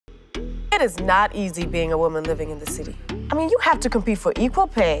It is not easy being a woman living in the city. I mean, you have to compete for equal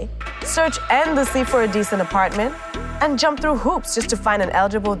pay, search endlessly for a decent apartment, and jump through hoops just to find an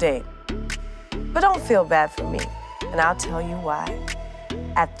eligible date. But don't feel bad for me, and I'll tell you why.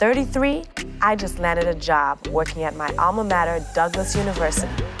 At 33, I just landed a job working at my alma mater, Douglas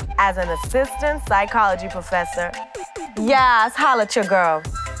University, as an assistant psychology professor. Yes, holla at your girl.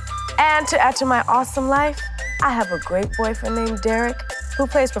 And to add to my awesome life, I have a great boyfriend named Derek who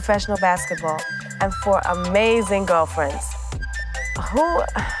plays professional basketball, and 4 amazing girlfriends who,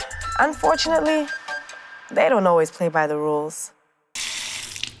 unfortunately, they don't always play by the rules.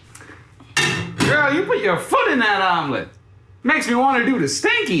 Girl, you put your foot in that omelet. Makes me want to do the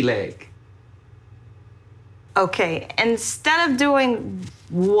stinky leg. Okay, instead of doing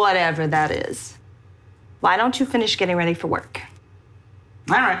whatever that is, why don't you finish getting ready for work?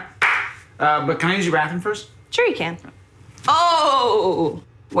 All right. But can I use your bathroom first? Sure you can. Oh,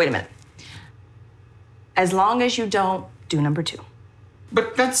 wait a minute. As long as you don't do number 2.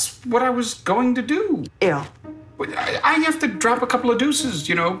 But that's what I was going to do. Ew. I have to drop a couple of deuces,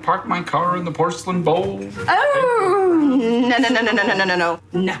 you know, park my car in the porcelain bowl. Oh,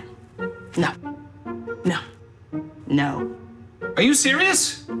 no. No. Are you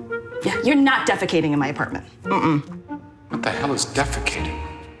serious? Yeah, you're not defecating in my apartment. What the hell is defecating?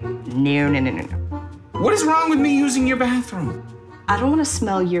 No. What is wrong with me using your bathroom? I don't want to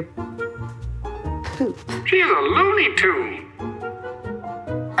smell your poop. She's a Looney Tune.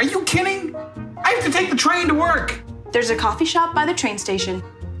 Are you kidding? I have to take the train to work. There's a coffee shop by the train station.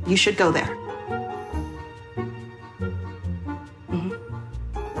 You should go there.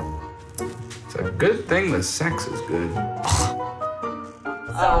 It's a good thing the sex is good.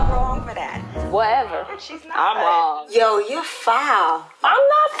 So wrong for that. Whatever. She's not. I'm wrong. Yo, you're foul. I'm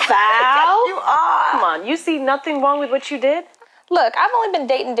not foul. You are. Come on, you see nothing wrong with what you did? Look, I've only been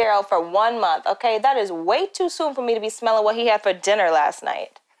dating Daryl for 1 month, okay? That is way too soon for me to be smelling what he had for dinner last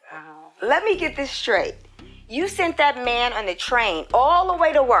night. Let me get this straight. You sent that man on the train all the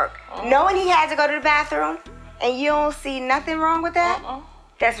way to work, knowing he had to go to the bathroom, and you don't see nothing wrong with that?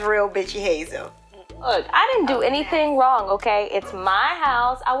 That's real bitchy Hazel. Look, I didn't do anything wrong, okay? It's my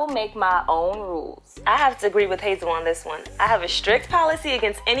house. I will make my own rules. I have to agree with Hazel on this one. I have a strict policy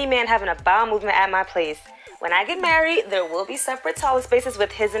against any man having a bowel movement at my place. When I get married, there will be separate toilet spaces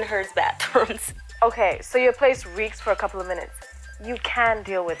with his and hers bathrooms. Okay, so your place reeks for a couple of minutes. You can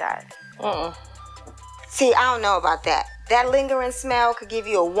deal with that. See, I don't know about that. That lingering smell could give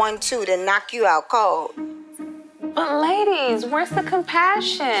you a 1-2 to knock you out cold. But ladies, where's the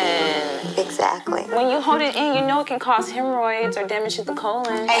compassion? Exactly. When you hold it in, you know it can cause hemorrhoids or damage to the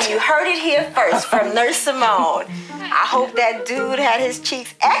colon. And you heard it here first from Nurse Simone. I hope that dude had his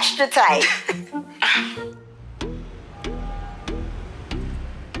cheeks extra tight.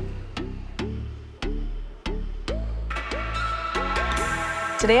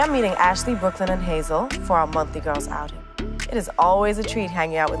 Today I'm meeting Ashley, Brooklyn, and Hazel for our monthly girls outing. It is always a treat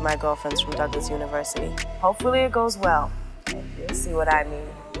hanging out with my girlfriends from Douglas University. Hopefully it goes well. You'll see what I mean.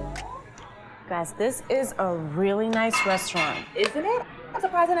 Guys, this is a really nice restaurant. Isn't it? I'm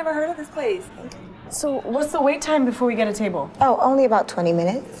surprised I never heard of this place. So what's the wait time before we get a table? Oh, only about 20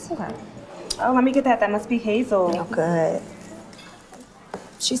 minutes. Okay. Oh, let me get that. That must be Hazel. Oh, good.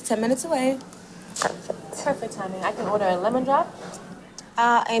 She's 10 minutes away. Perfect. Perfect timing. I can order a lemon drop.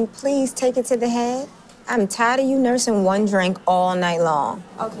 And please take it to the head. I'm tired of you nursing one drink all night long.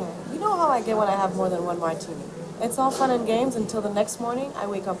 Okay. You know how I get when I have more than one martini. It's all fun and games until the next morning I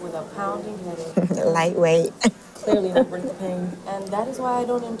wake up with a pounding headache. Lightweight. Clearly not worth the pain. And that is why I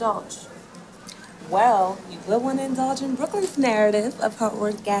don't indulge. Well, you will want to indulge in Brooklyn's narrative of her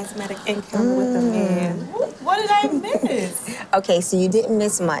orgasmatic encounter with a man. What did I miss? Okay, so you didn't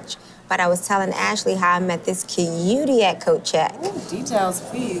miss much. But I was telling Ashley how I met this cutie at Coat Check. Ooh, details,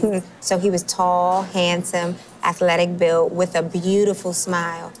 please. So he was tall, handsome, athletic build, with a beautiful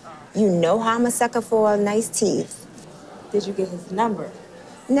smile. You know how I'm a sucker for nice teeth. Did you get his number?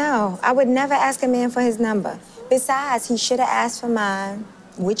 No, I would never ask a man for his number. Besides, he should have asked for mine,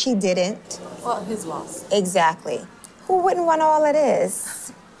 which he didn't. Well, his loss. Exactly. Who wouldn't want all of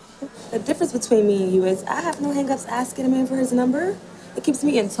this? The difference between me and you is I have no hang-ups asking a man for his number. It keeps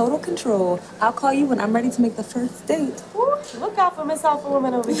me in total control. I'll call you when I'm ready to make the first date. Ooh, look out for Miss Alpha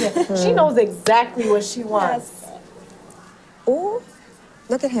Woman over here. She knows exactly what she wants. Yes. Ooh,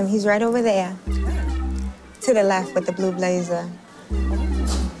 look at him. He's right over there. To the left with the blue blazer.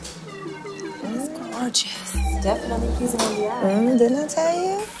 It's gorgeous. Definitely pleasing on the eye. Didn't I tell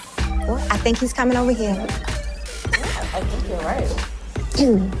you? Well, I think he's coming over here. I think you're right.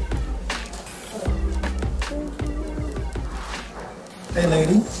 Hey,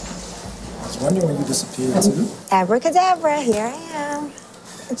 lady. was wondering when you disappeared too. Abracadabra, here I am.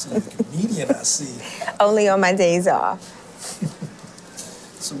 So you're a comedian, I see. Only on my days off.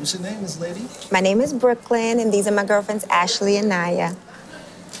 So what's your name, Miss Lady? My name is Brooklyn, and these are my girlfriends, Ashley and Naya.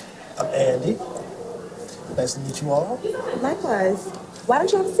 I'm Andy. Nice to meet you all. Likewise. Why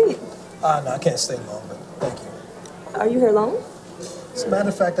don't you have a seat? No, I can't stay long, but thank you. Are you here alone? As a matter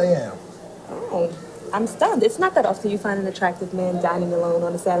of fact, I am. Oh, I'm stunned. It's not that often you find an attractive man dining alone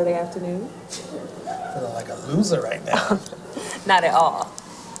on a Saturday afternoon. Feeling like a loser right now. Not at all.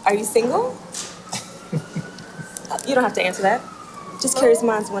 Are you single? You don't have to answer that. Just curious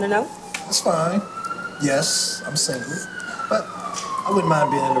minds want to know. That's fine. Yes, I'm single, but I wouldn't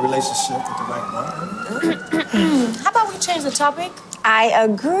mind being in a relationship with the right one. How about we change the topic? I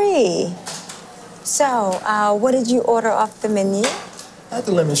agree. So, what did you order off the menu? I had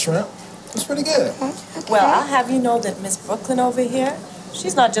the lemon shrimp. It's pretty good. Okay. Well, I'll have you know that Miss Brooklyn over here,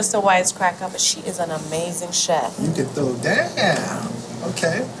 she's not just a wisecracker, but she is an amazing chef. You can throw down.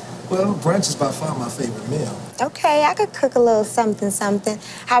 Okay. Well, brunch is by far my favorite meal. Okay, I could cook a little something.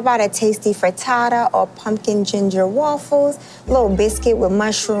 How about a tasty frittata or pumpkin ginger waffles, a little biscuit with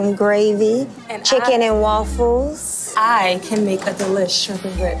mushroom gravy, And chicken and waffles? I can make a delish shrimp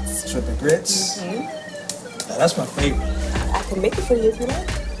and grits. Shrimp and grits? Now, that's my favorite. I can make it for you if you like.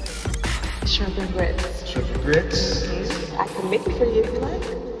 Shrimp and grits. Shrimp and grits? I can make it for you if you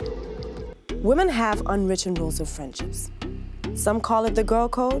like. Women have unwritten rules of friendships. Some call it the girl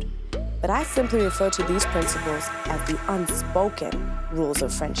code, but I simply refer to these principles as the unspoken rules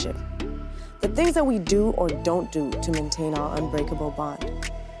of friendship. The things that we do or don't do to maintain our unbreakable bond.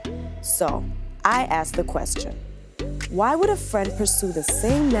 So, I ask the question, why would a friend pursue the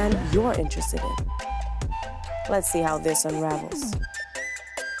same man you're interested in? Let's see how this unravels.